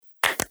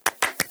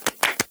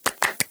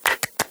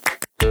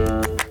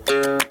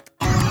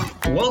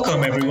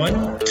Welcome,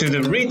 everyone, to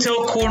the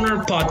Retail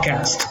Corner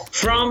podcast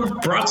from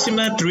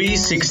Proxima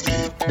 360.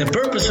 The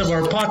purpose of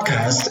our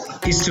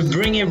podcast is to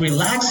bring a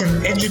relaxed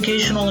and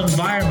educational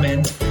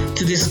environment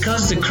to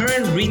discuss the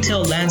current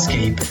retail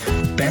landscape,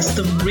 best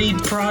of breed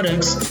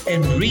products,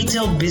 and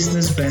retail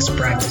business best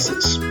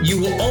practices. You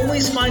will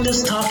always find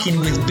us talking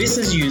with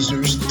business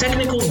users,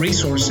 technical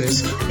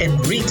resources,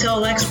 and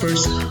retail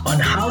experts on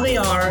how they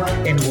are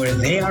and where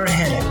they are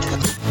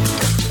headed.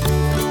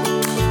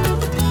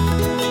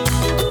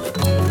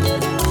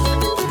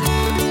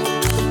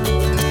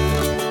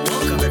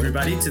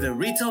 To the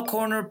Retail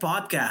Corner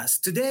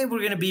podcast. Today, we're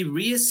going to be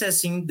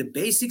reassessing the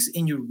basics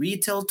in your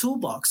retail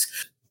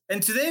toolbox.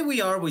 And today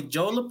we are with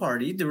Joe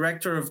Lepardi,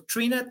 director of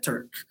Trina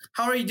Turk.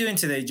 How are you doing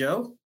today,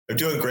 Joe? I'm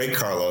doing great,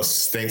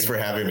 Carlos. Thanks for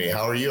having me.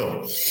 How are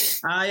you?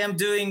 I am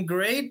doing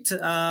great.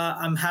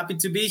 I'm happy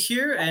to be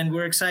here, and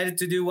we're excited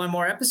to do one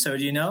more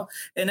episode,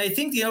 And I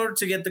think in order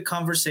to get the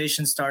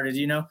conversation started,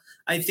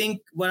 I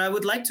think what I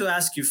would like to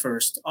ask you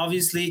first,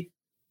 obviously,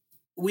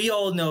 we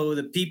all know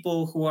the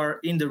people who are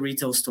in the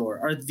retail store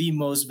are the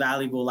most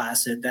valuable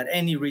asset that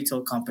any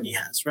retail company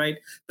has, right?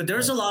 But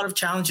there's a lot of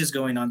challenges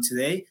going on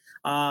today.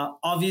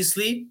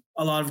 Obviously,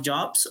 a lot of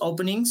jobs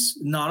openings,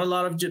 not a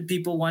lot of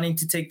people wanting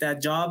to take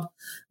that job.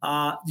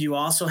 You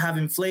also have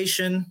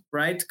inflation,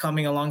 right,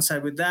 coming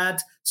alongside with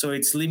that. So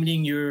it's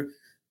limiting your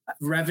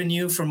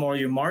revenue from all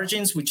your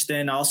margins, which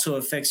then also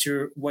affects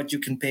what you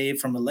can pay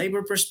from a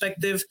labor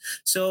perspective.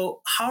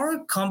 So how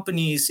are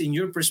companies, in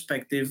your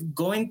perspective,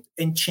 going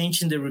and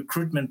changing the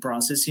recruitment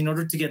process in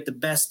order to get the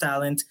best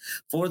talent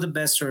for the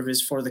best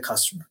service for the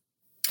customer?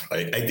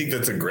 I think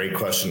that's a great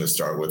question to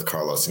start with,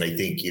 Carlos. And I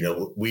think,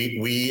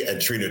 we at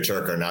Trina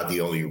Turk are not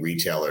the only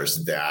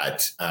retailers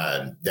that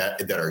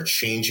are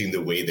changing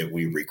the way that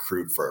we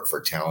recruit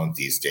for talent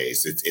these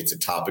days. It's a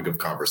topic of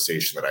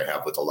conversation that I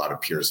have with a lot of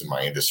peers in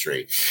my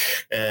industry.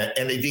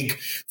 And I think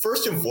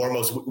first and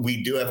foremost,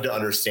 we do have to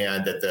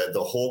understand that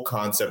the whole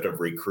concept of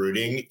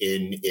recruiting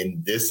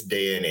in this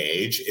day and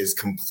age is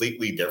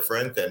completely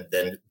different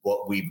than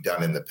what we've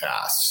done in the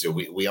past. So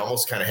we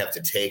almost kind of have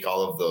to take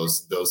all of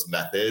those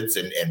methods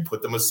and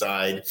put them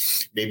aside,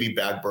 maybe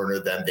back burner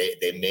them.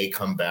 They may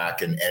come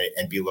back and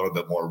be a little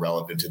bit more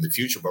relevant in the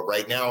future. But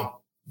right now,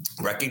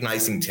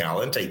 recognizing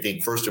talent, I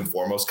think first and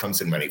foremost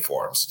comes in many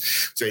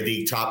forms. So I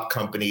think top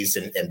companies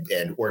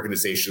and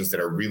organizations that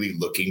are really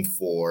looking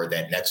for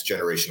that next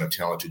generation of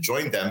talent to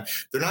join them,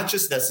 they're not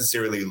just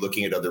necessarily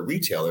looking at other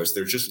retailers,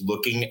 they're just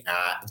looking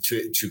at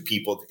to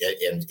people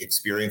and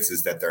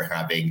experiences that they're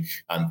having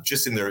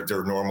just in their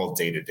normal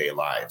day-to-day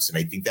lives. And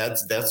I think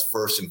that's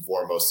first and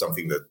foremost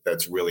something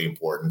that's really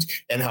important,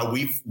 and how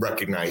we've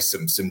recognized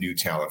some new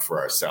talent for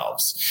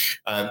ourselves.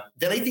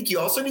 Then I think you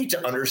also need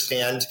to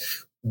understand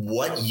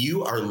what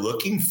you are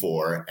looking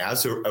for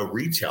as a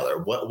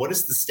retailer. What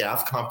does the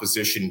staff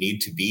composition need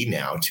to be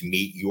now to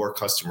meet your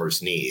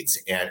customers' needs?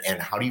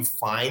 And how do you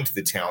find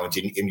the talent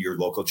in your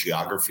local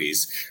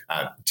geographies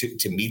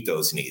to meet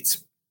those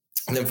needs?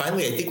 And then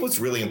finally, I think what's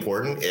really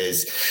important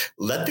is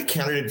let the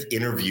candidate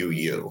interview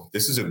you.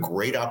 This is a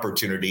great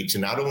opportunity to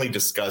not only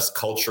discuss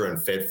culture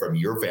and fit from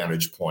your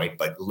vantage point,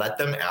 but let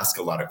them ask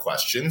a lot of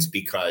questions,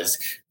 because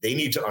they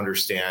need to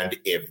understand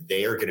if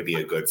they are going to be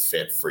a good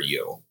fit for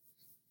you.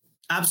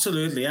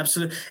 Absolutely.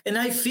 And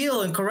I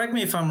feel, and correct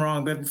me if I'm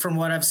wrong, but from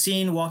what I've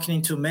seen walking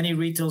into many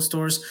retail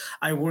stores,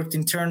 I worked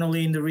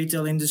internally in the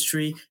retail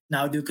industry,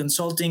 now do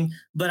consulting,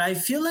 but I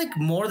feel like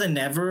more than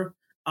ever,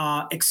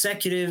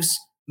 executives,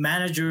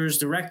 managers,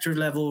 director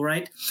level,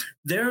 right?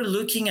 They're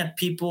looking at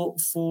people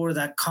for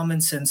that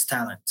common sense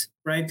talent,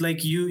 right?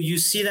 Like you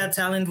see that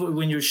talent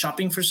when you're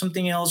shopping for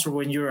something else, or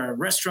when you're at a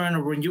restaurant,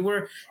 or when you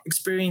were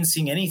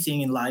experiencing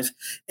anything in life,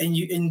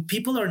 and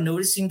people are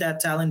noticing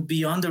that talent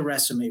beyond the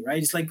resume,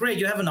 right? It's like, great,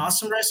 you have an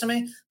awesome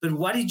resume, but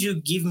what did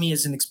you give me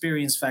as an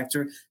experience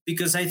factor?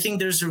 Because I think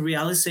there's a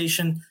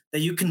realization that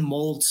you can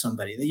mold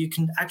somebody, that you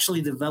can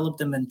actually develop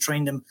them and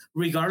train them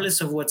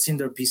regardless of what's in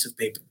their piece of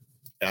paper.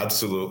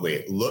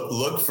 Absolutely.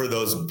 Look for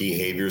those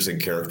behaviors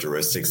and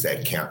characteristics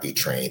that can't be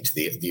trained.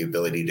 The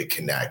ability to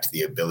connect,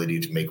 the ability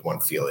to make one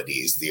feel at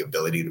ease, the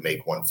ability to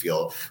make one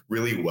feel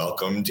really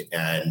welcomed,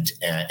 and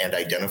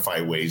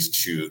identify ways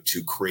to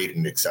create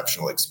an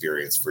exceptional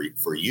experience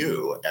for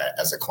you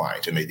as a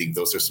client. And I think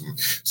those are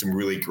some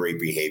really great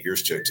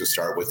behaviors to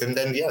start with. And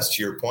then, yes,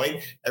 to your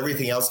point,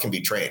 everything else can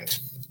be trained.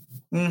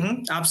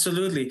 Mm-hmm,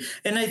 absolutely.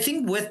 And I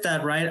think with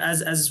that, right,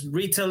 as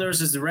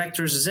retailers, as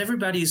directors, as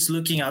everybody is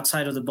looking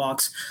outside of the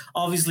box,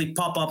 obviously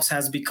pop-ups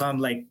has become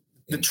like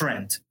the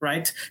trend,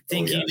 right?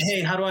 Thinking, hey,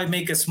 how do I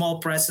make a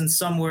small presence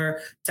somewhere,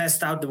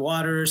 test out the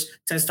waters,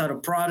 test out a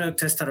product,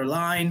 test out a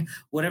line,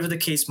 whatever the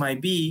case might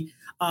be.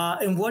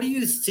 And what do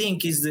you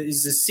think is the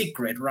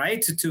secret,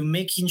 right, to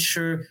making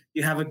sure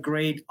you have a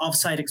great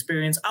offsite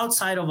experience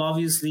outside of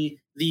obviously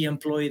the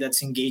employee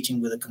that's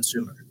engaging with a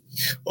consumer?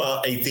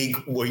 Well, I think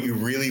what you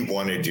really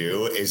want to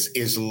do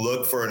is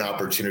look for an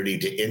opportunity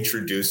to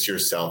introduce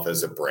yourself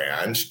as a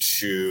brand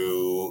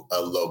to a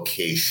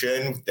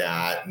location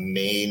that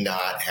may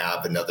not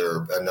have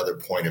another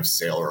point of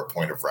sale or a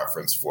point of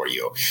reference for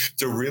you.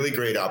 It's a really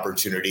great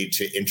opportunity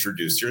to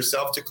introduce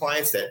yourself to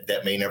clients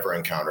that may never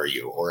encounter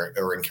you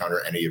or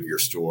encounter any of your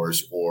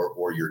stores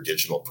or your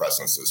digital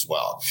presence as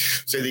well.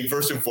 So I think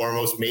first and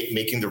foremost,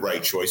 making the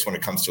right choice when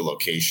it comes to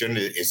location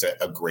is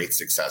a great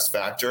success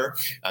factor.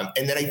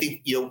 And then I think,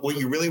 what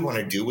you really want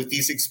to do with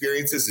these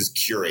experiences is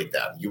curate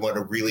them. You want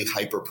to really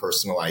hyper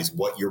personalize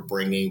what you're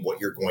bringing, what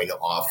you're going to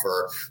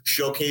offer,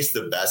 showcase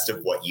the best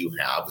of what you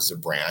have as a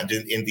brand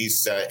in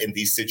these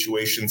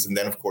situations. And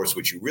then, of course,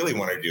 what you really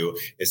want to do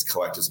is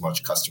collect as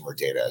much customer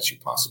data as you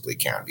possibly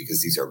can,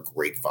 because these are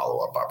great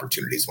follow-up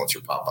opportunities once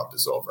your pop-up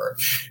is over.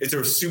 It's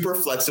a super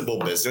flexible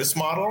business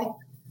model.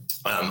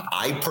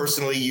 I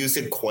personally use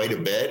it quite a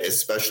bit,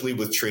 especially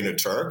with Trina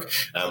Turk.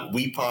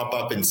 We pop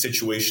up in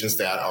situations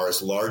that are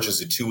as large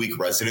as a 2-week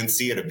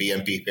residency at a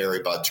BNP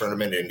Paribas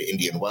tournament in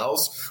Indian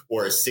Wells,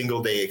 or a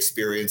single-day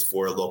experience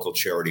for a local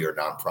charity or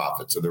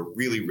nonprofit. So they're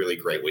really, really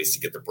great ways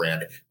to get the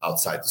brand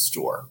outside the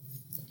store.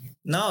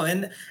 No,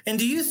 and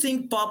do you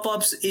think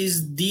pop-ups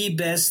is the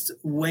best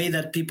way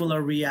that people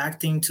are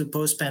reacting to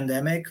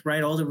post-pandemic,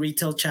 right? All the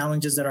retail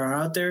challenges that are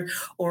out there,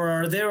 or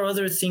are there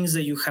other things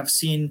that you have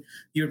seen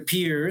your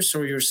peers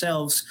or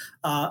yourselves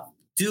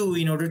do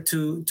in order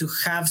to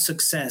have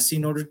success,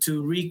 in order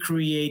to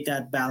recreate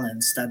that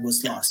balance that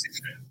was lost?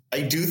 I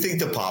do think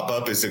the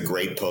pop-up is a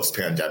great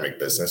post-pandemic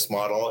business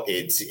model.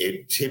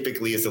 It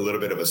typically is a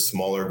little bit of a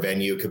smaller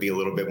venue, could be a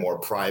little bit more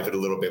private, a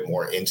little bit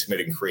more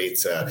intimate, and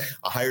creates a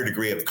higher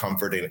degree of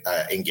comfort and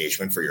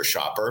engagement for your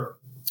shopper.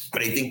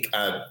 But I think,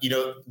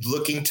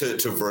 looking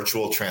to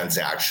virtual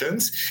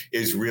transactions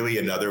is really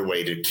another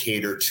way to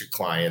cater to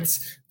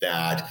clients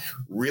that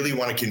really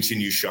want to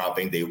continue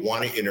shopping. They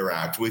want to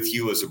interact with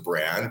you as a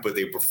brand, but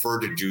they prefer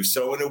to do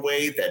so in a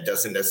way that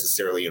doesn't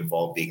necessarily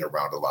involve being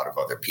around a lot of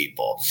other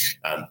people.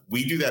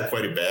 We do that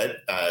quite a bit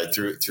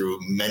through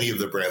many of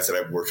the brands that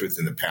I've worked with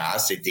in the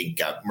past. I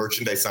think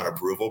merchandise on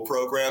approval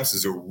programs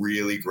is a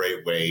really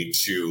great way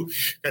to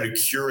kind of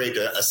curate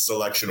a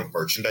selection of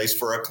merchandise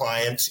for a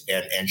client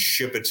and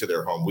ship it to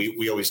their home.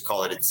 We always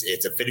call it,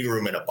 it's a fitting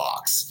room in a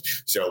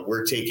box. So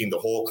we're taking the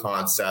whole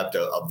concept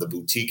of the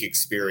boutique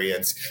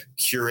experience,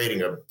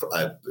 curating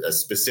a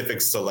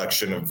specific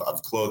selection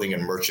of clothing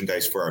and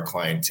merchandise for our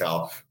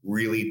clientele,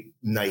 really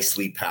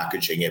nicely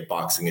packaging it,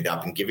 boxing it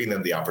up, and giving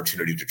them the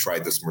opportunity to try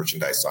this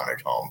merchandise on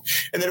at home.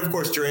 And then, of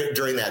course,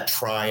 during that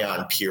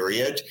try-on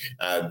period,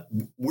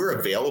 we're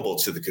available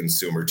to the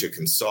consumer to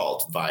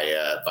consult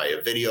via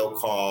video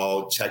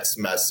call, text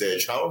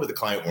message, however the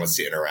client wants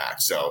to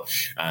interact. So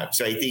I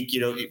think,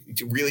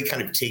 really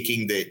kind of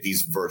taking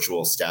these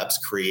virtual steps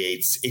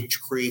creates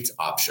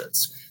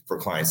options for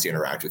clients to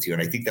interact with you.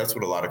 And I think that's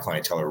what a lot of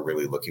clientele are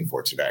really looking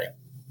for today.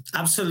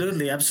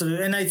 Absolutely.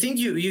 And I think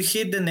you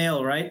hit the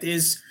nail, right?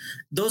 Is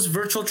those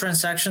virtual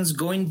transactions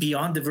going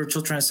beyond the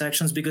virtual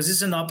transactions, because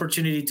it's an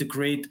opportunity to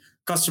create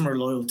customer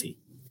loyalty,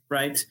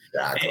 right?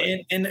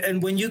 Exactly.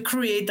 And when you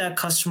create that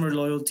customer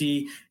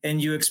loyalty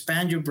and you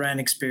expand your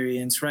brand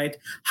experience, right?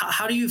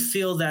 How do you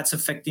feel that's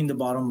affecting the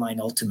bottom line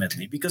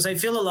ultimately? Because I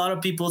feel a lot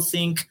of people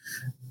think,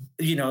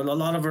 a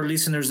lot of our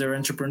listeners, they're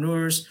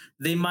entrepreneurs.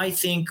 They might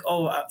think,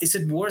 is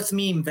it worth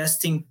me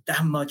investing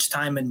that much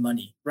time and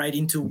money, right,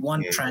 into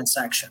one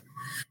transaction?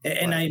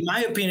 And in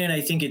my opinion,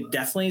 I think it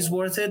definitely is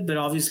worth it. But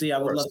obviously, I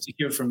would love to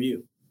hear from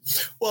you.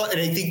 Well, and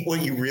I think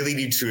what you really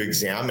need to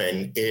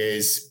examine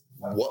is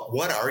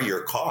what are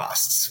your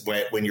costs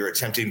when you're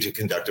attempting to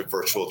conduct a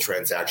virtual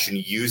transaction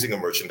using a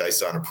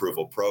merchandise on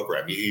approval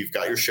program? You've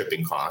got your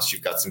shipping costs,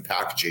 you've got some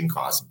packaging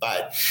costs,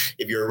 but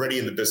if you're already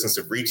in the business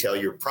of retail,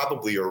 you're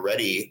probably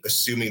already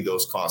assuming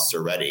those costs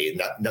already,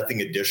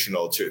 nothing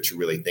additional to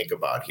really think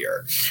about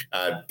here.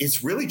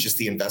 It's really just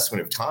the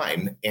investment of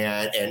time,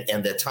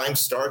 and that time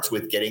starts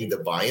with getting the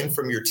buy-in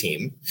from your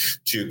team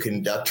to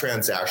conduct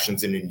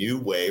transactions in a new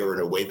way, or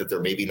in a way that they're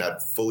maybe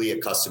not fully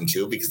accustomed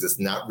to because it's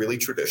not really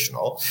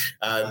traditional.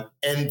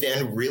 And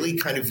then really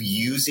kind of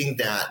using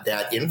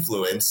that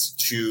influence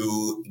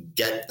to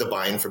get the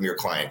buy-in from your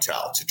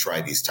clientele to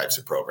try these types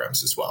of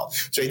programs as well.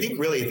 So I think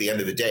really at the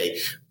end of the day,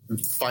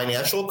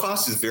 financial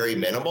cost is very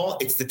minimal.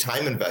 It's the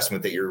time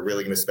investment that you're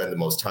really going to spend the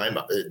most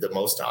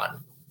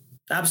on.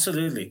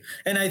 Absolutely.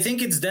 And I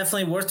think it's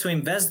definitely worth to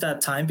invest that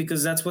time,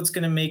 because that's what's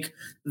going to make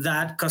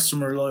that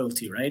customer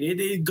loyalty, right?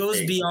 It goes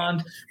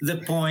beyond the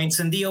points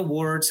and the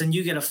awards, and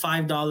you get a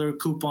 $5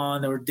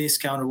 coupon or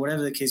discount or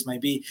whatever the case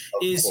might be.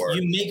 You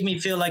make me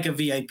feel like a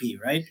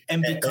VIP, right?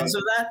 And because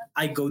of that,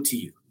 I go to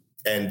you.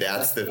 And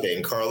that's the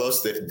thing,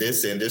 Carlos, that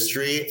this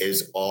industry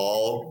is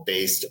all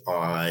based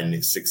on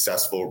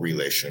successful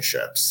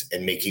relationships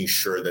and making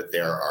sure that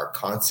there are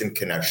constant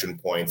connection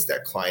points,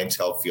 that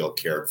clientele feel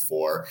cared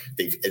for,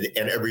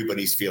 and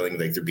everybody's feeling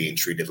like they're being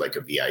treated like a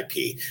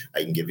VIP.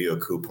 I can give you a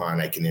coupon.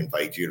 I can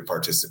invite you to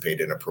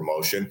participate in a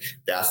promotion.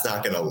 That's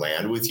not going to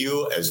land with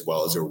you as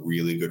well as a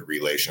really good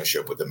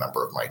relationship with a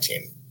member of my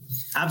team.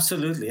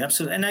 Absolutely,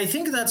 absolutely. And I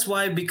think that's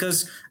why,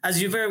 because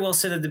as you very well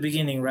said at the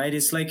beginning, right?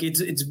 It's like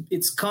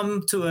it's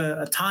come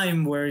to a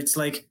time where it's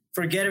like,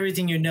 forget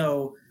everything you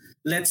know,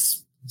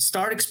 let's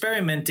start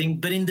experimenting.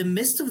 But in the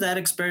midst of that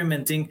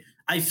experimenting,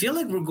 I feel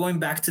like we're going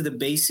back to the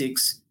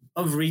basics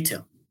of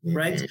retail.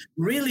 Right. Mhm.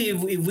 Really,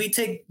 if we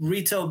take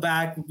retail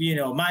back,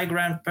 my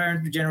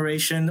grandparent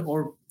generation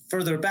or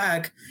further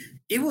back,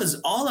 it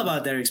was all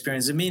about their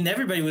experience. I mean,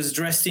 everybody was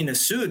dressed in a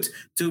suit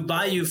to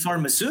buy you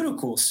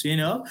pharmaceuticals,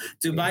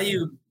 to buy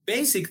you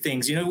basic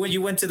things. When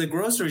you went to the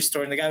grocery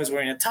store and the guy was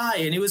wearing a tie,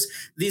 and it was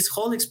this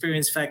whole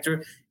experience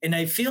factor. And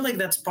I feel like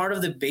that's part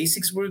of the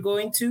basics we're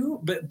going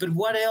to. But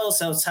what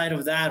else outside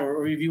of that,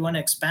 or if you want to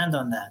expand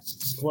on that?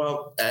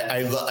 Well,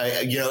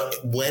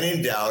 when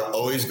in doubt,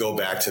 always go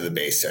back to the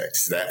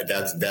basics.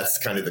 That's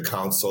kind of the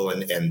counsel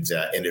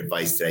and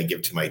advice that I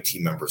give to my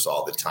team members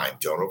all the time.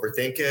 Don't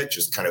overthink it.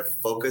 Just kind of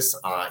focus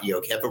on,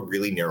 have a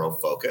really narrow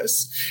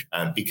focus,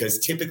 because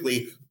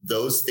typically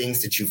those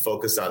things that you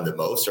focus on the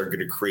most are going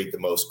to create the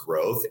most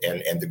growth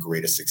and the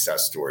greatest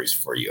success stories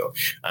for you.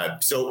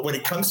 So when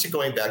it comes to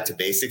going back to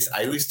basics,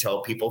 I always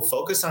tell people,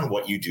 focus on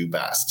what you do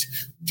best.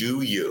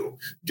 Do you.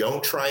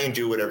 Don't try and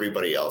do what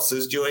everybody else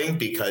is doing,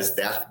 because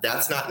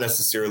that's not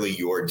necessarily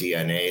your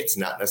DNA. It's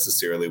not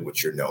necessarily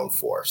what you're known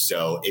for.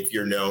 So if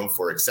you're known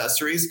for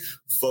accessories,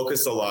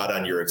 focus a lot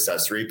on your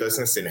accessory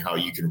business and how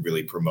you can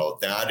really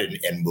promote that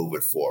and move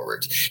it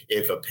forward.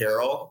 If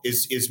apparel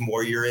is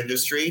more your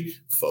industry,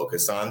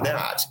 focus on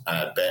that.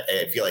 But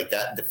I feel like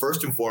that,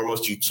 first and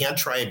foremost, you can't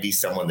try and be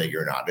someone that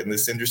you're not in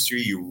this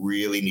industry. You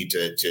really need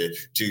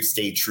to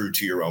stay true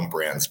to your own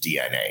brand's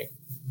DNA.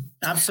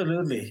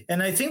 Absolutely.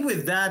 And I think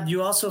with that,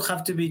 you also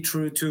have to be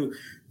true to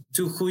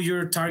who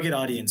your target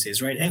audience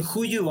is, right? And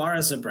who you are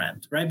as a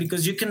brand, right?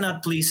 Because you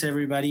cannot please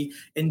everybody.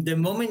 And the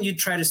moment you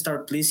try to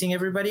start pleasing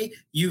everybody,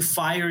 you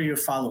fire your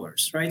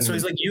followers, right? Mm-hmm. So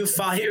it's like you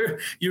fire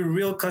your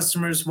real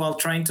customers while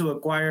trying to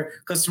acquire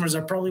customers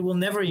that probably will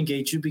never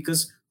engage you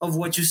because of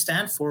what you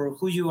stand for or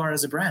who you are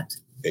as a brand.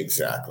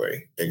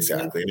 Exactly. And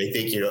I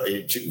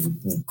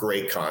think,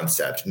 great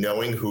concept.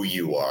 Knowing who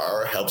you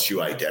are helps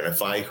you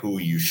identify who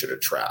you should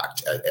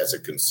attract as a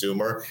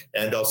consumer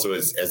and also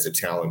as a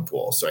talent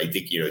pool. So I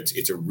think,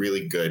 it's a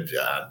really good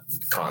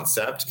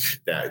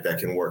concept that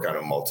can work on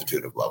a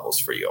multitude of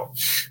levels for you.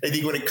 I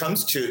think when it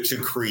comes to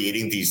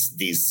creating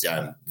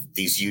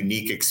these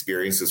unique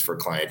experiences for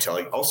clientele,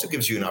 it also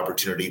gives you an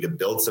opportunity to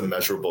build some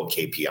measurable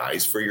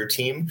KPIs for your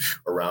team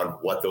around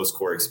what those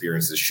core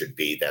experiences should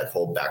be, that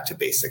whole back to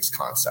basics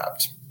concept.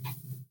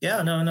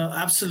 Yeah, no,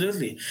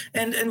 absolutely.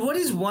 And what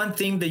is one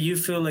thing that you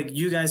feel like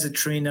you guys at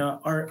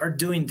Trina are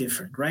doing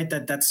different, right?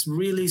 That's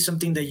really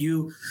something that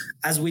you,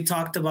 as we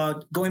talked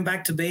about, going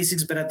back to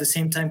basics, but at the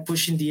same time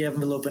pushing the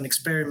envelope and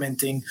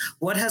experimenting.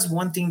 What has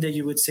one thing that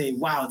you would say,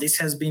 wow, this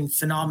has been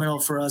phenomenal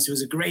for us. It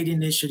was a great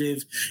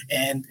initiative,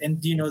 and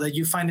that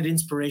you find it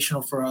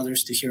inspirational for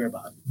others to hear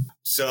about?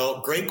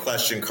 So great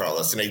question,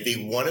 Carlos. And I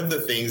think one of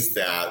the things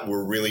that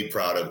we're really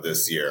proud of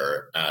this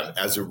year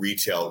as a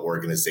retail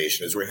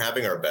organization is we're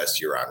having our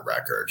best year on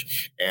record.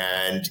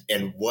 And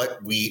what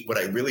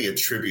I really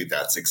attribute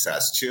that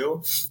success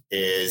to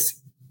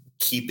is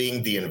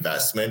keeping the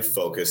investment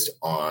focused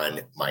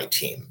on my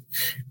team.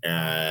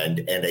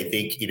 And I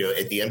think,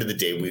 at the end of the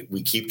day,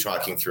 we keep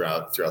talking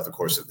throughout the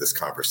course of this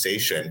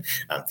conversation,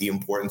 the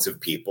importance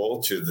of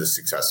people to the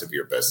success of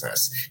your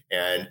business.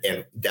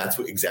 And that's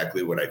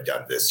exactly what I've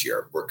done this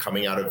year. We're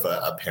coming out of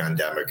a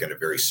pandemic and a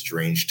very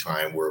strange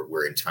time.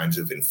 We're in times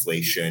of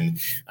inflation,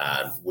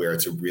 where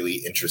it's a really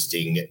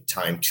interesting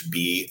time to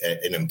be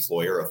an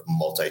employer of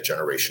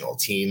multi-generational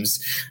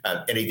teams.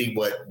 And I think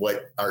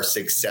what our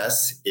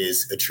success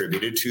is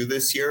attributed to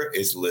this year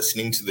is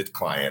listening to the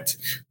client,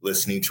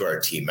 listening to our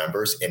team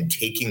members, and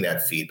taking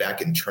that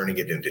feedback and turning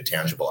it into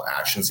tangible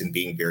actions and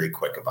being very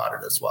quick about it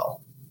as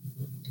well.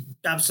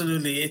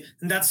 Absolutely.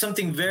 And that's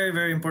something very,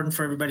 very important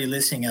for everybody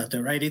listening out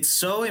there, right? It's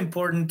so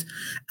important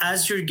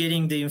as you're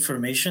getting the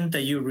information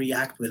that you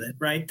react with it,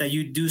 right? That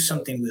you do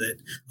something with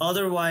it.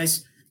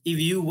 Otherwise, if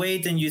you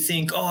wait and you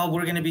think, oh,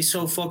 we're going to be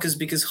so focused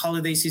because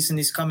holiday season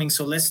is coming,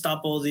 so let's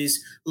stop all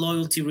these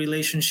loyalty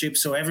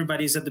relationships, so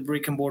everybody's at the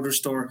brick and mortar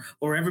store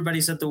or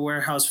everybody's at the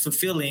warehouse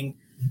fulfilling,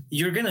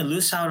 you're going to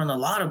lose out on a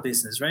lot of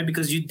business, right?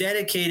 Because you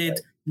dedicated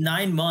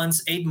 9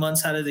 months, 8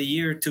 months out of the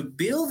year to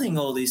building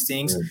all these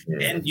things,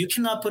 and you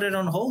cannot put it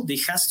on hold.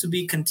 It has to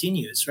be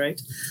continuous,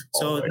 right?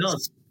 So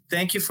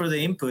thank you for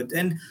the input.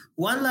 And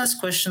one last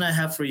question I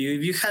have for you.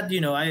 If you had,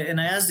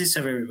 I ask this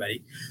of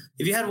everybody,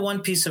 if you had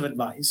one piece of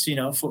advice,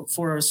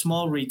 for a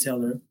small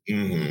retailer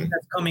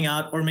that's coming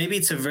out, or maybe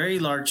it's a very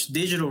large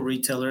digital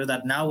retailer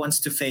that now wants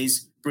to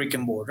face brick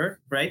and mortar,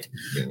 right?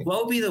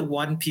 What would be the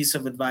one piece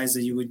of advice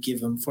that you would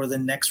give them for the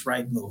next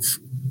right move?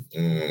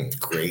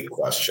 Great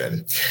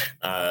question.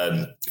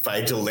 If I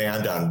had to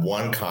land on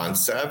one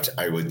concept,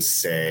 I would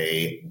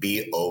say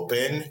be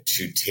open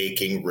to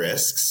taking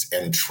risks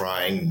and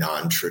trying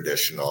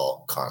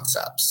non-traditional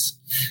concepts.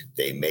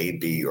 They may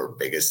be your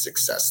biggest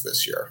success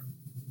this year.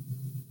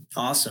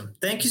 Awesome.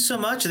 Thank you so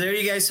much. There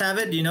you guys have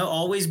it.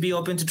 Always be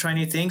open to try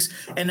new things.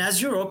 And as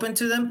you're open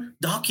to them,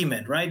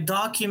 document, right?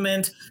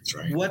 Document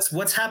right.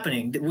 what's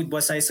happening.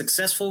 Was I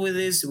successful with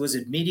this? Was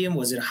it medium?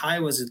 Was it high?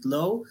 Was it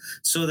low?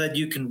 So that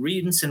you can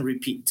rinse and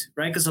repeat,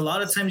 right? Because a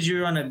lot of times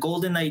you're on a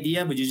golden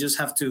idea, but you just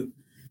have to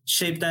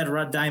shape that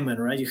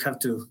diamond, right? You have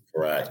to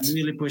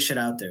really push it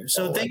out there.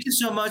 So thank you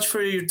so much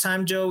for your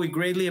time, Joe. We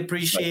greatly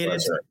appreciate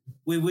it.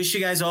 We wish you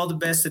guys all the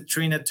best at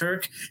Trina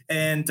Turk.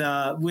 And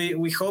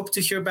we hope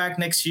to hear back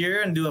next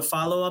year and do a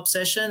follow-up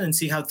session and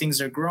see how things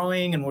are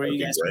growing and where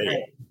you guys are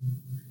heading.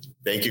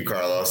 Thank you,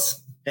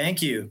 Carlos.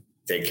 Thank you.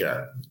 Take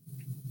care.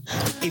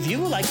 If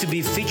you would like to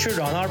be featured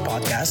on our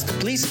podcast,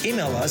 please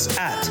email us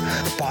at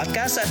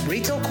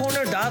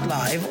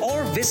podcast@retailcorner.live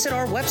or visit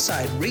our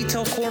website,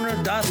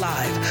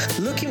 retailcorner.live.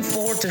 Looking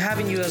forward to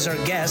having you as our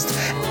guest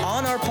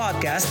on our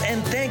podcast,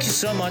 and thank you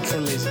so much for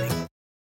listening.